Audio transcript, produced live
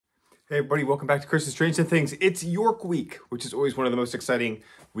Hey everybody, welcome back to Chris's Strange and Things. It's York Week, which is always one of the most exciting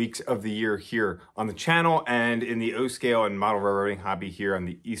weeks of the year here on the channel and in the O-scale and model railroading hobby here on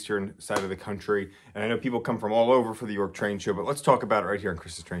the eastern side of the country. And I know people come from all over for the York Train Show, but let's talk about it right here on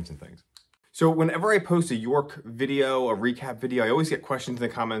Chris's Strange and Things. So whenever I post a York video, a recap video, I always get questions in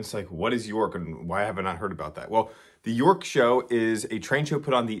the comments like, what is York and why have I not heard about that? Well, the York Show is a train show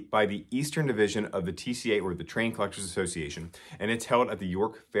put on by the Eastern Division of the TCA, or the Train Collectors Association, and it's held at the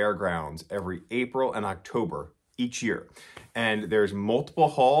York Fairgrounds every April and October each year. And there's multiple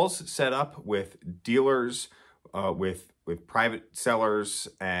halls set up with dealers, with private sellers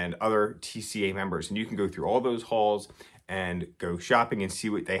and other TCA members, and you can go through all those halls and go shopping and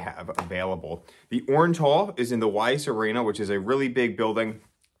see what they have available. The Orange Hall is in the Weiss Arena, which is a really big building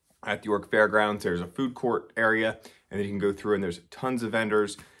at the York Fairgrounds. There's a food court area, and then you can go through and there's tons of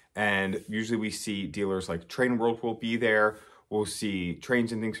vendors. And usually we see dealers like Train World will be there. We'll see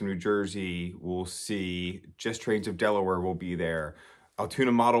Trains and Things from New Jersey. We'll see Just Trains of Delaware will be there.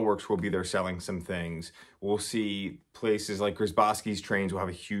 Altoona Model Works will be there selling some things. We'll see places like Grzybowski's Trains will have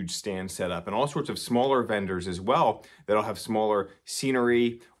a huge stand set up, and all sorts of smaller vendors as well that'll have smaller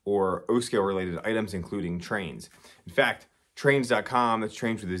scenery or O-scale related items, including trains. In fact, trains.com, that's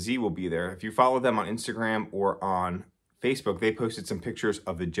Trains with a Z, will be there. If you follow them on Instagram or on Facebook, they posted some pictures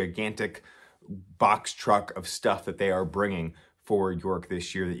of the gigantic box truck of stuff that they are bringing for York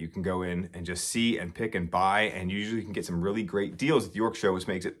this year that you can go in and just see and pick and buy, and usually you can get some really great deals at the York Show, which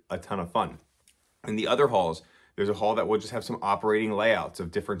makes it a ton of fun. In the other halls, there's a hall that will just have some operating layouts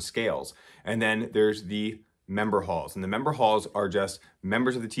of different scales, and then there's the member halls, and the member halls are just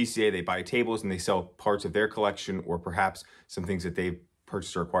members of the TCA. They buy tables and they sell parts of their collection, or perhaps some things that they've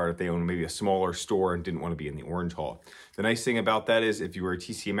purchased or acquired if they own maybe a smaller store and didn't want to be in the Orange Hall. The nice thing about that is if you were a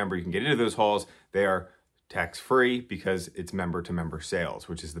TCA member, you can get into those halls. They are tax-free because it's member-to-member sales,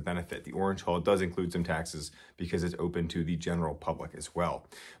 which is the benefit. The Orange Hall does include some taxes because it's open to the general public as well.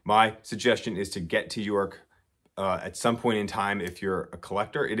 My suggestion is to get to York at some point in time if you're a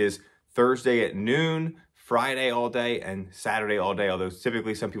collector. It is Thursday at noon, Friday all day, and Saturday all day, although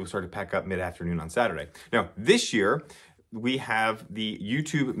typically some people start to pack up mid-afternoon on Saturday. Now, this year, we have the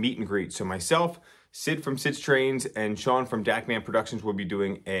YouTube meet and greet. So myself, Sid from Sid's Trains, and Sean from Dakman Productions will be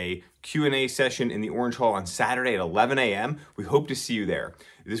doing a Q&A session in the Orange Hall on Saturday at 11 a.m. We hope to see you there.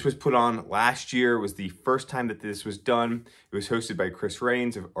 This was put on last year. It was the first time that this was done. It was hosted by Chris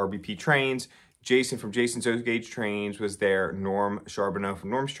Rains of RBP Trains. Jason from Jason's O-Gauge Trains was there. Norm Charbonneau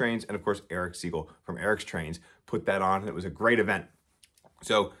from Norm's Trains. And of course, Eric Siegel from Eric's Trains put that on. And it was a great event.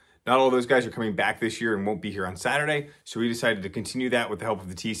 So not all those guys are coming back this year and won't be here on Saturday, so we decided to continue that with the help of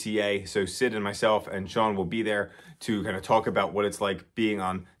the TCA. So Sid and myself and Sean will be there to kind of talk about what it's like being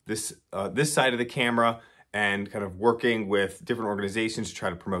on this side of the camera and kind of working with different organizations to try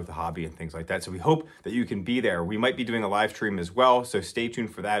to promote the hobby and things like that. So we hope that you can be there. We might be doing a live stream as well, so stay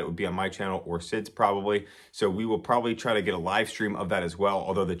tuned for that. It would be on my channel or Sid's probably. So we will probably try to get a live stream of that as well,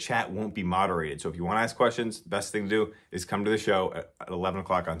 although the chat won't be moderated. So if you want to ask questions, the best thing to do is come to the show at 11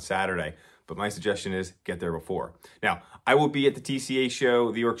 o'clock on Saturday. But my suggestion is get there before. Now, I will be at the TCA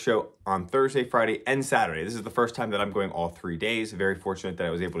show, the York Show, on Thursday, Friday, and Saturday. This is the first time that I'm going all 3 days. Very fortunate that I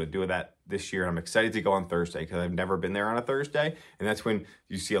was able to do that this year. I'm excited to go on Thursday because I've never been there on a Thursday. And that's when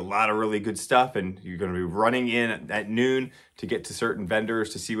you see a lot of really good stuff, and you're going to be running in at noon to get to certain vendors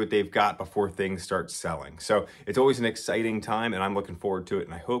to see what they've got before things start selling. So it's always an exciting time, and I'm looking forward to it,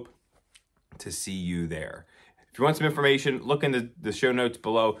 and I hope to see you there. If you want some information, look in the show notes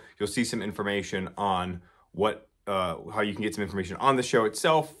below. You'll see some information on how you can get some information on the show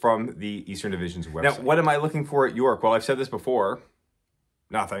itself from the Eastern Division's website. Now, what am I looking for at York? Well, I've said this before,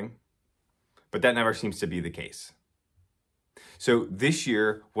 nothing, but that never seems to be the case. So this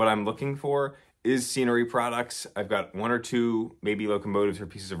year, what I'm looking for is scenery products. I've got one or two, maybe locomotives or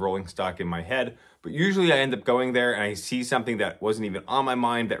pieces of rolling stock in my head, but usually I end up going there and I see something that wasn't even on my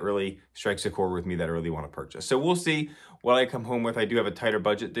mind that really strikes a chord with me that I really want to purchase. So we'll see what I come home with. I do have a tighter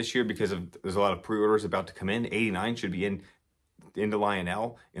budget this year because there's a lot of pre-orders about to come in. 89 should be into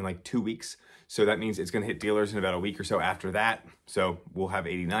Lionel in like 2 weeks. So that means it's going to hit dealers in about a week or so after that. So we'll have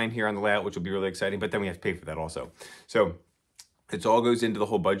 89 here on the layout, which will be really exciting, but then we have to pay for that also. So it all goes into the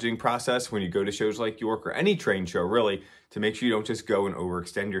whole budgeting process when you go to shows like York or any train show, really, to make sure you don't just go and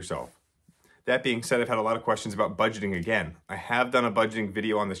overextend yourself. That being said, I've had a lot of questions about budgeting again. I have done a budgeting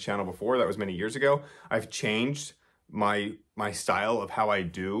video on this channel before. That was many years ago. I've changed my style of how I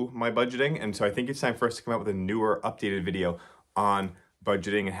do my budgeting, and so I think it's time for us to come out with a newer, updated video on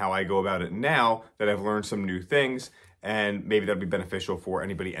budgeting and how I go about it now that I've learned some new things. and maybe that'll be beneficial for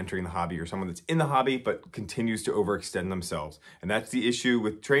anybody entering the hobby or someone that's in the hobby but continues to overextend themselves. And that's the issue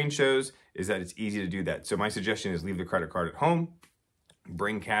with trade shows, is that it's easy to do that. So my suggestion is leave the credit card at home,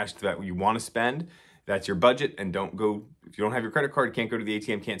 bring cash that you want to spend. That's your budget, and don't go, if you don't have your credit card, you can't go to the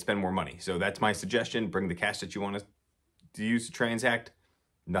ATM, can't spend more money. So that's my suggestion. Bring the cash that you want to use to transact,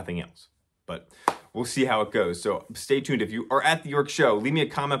 nothing else. But we'll see how it goes. So stay tuned. If you are at the York show, leave me a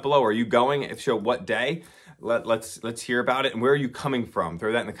comment below. Are you going? If so, what day? Let's hear about it. And where are you coming from?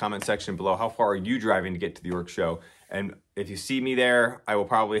 Throw that in the comment section below. How far are you driving to get to the York show? And if you see me there, I will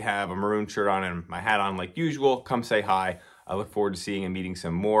probably have a maroon shirt on and my hat on like usual. Come say hi. I look forward to seeing and meeting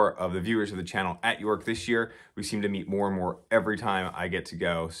some more of the viewers of the channel at York this year. We seem to meet more and more every time I get to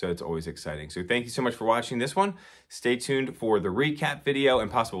go, so it's always exciting. So thank you so much for watching this one. Stay tuned for the recap video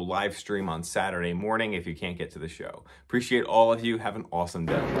and possible live stream on Saturday morning if you can't get to the show. Appreciate all of you. Have an awesome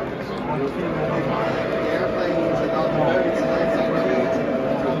day.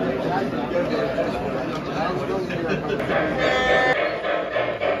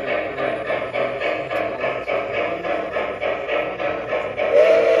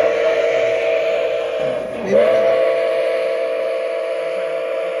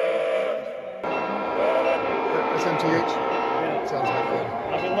 SMTH? Yeah. Sounds like that.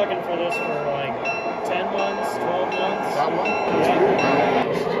 I've been looking for this for like 10 months, 12 months. That one? Yeah.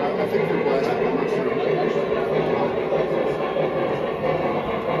 I think they're blessed. I'm not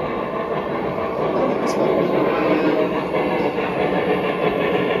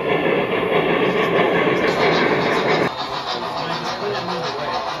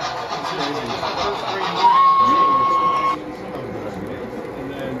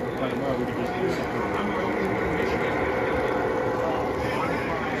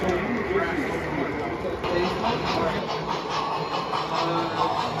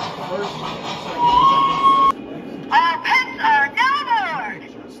First,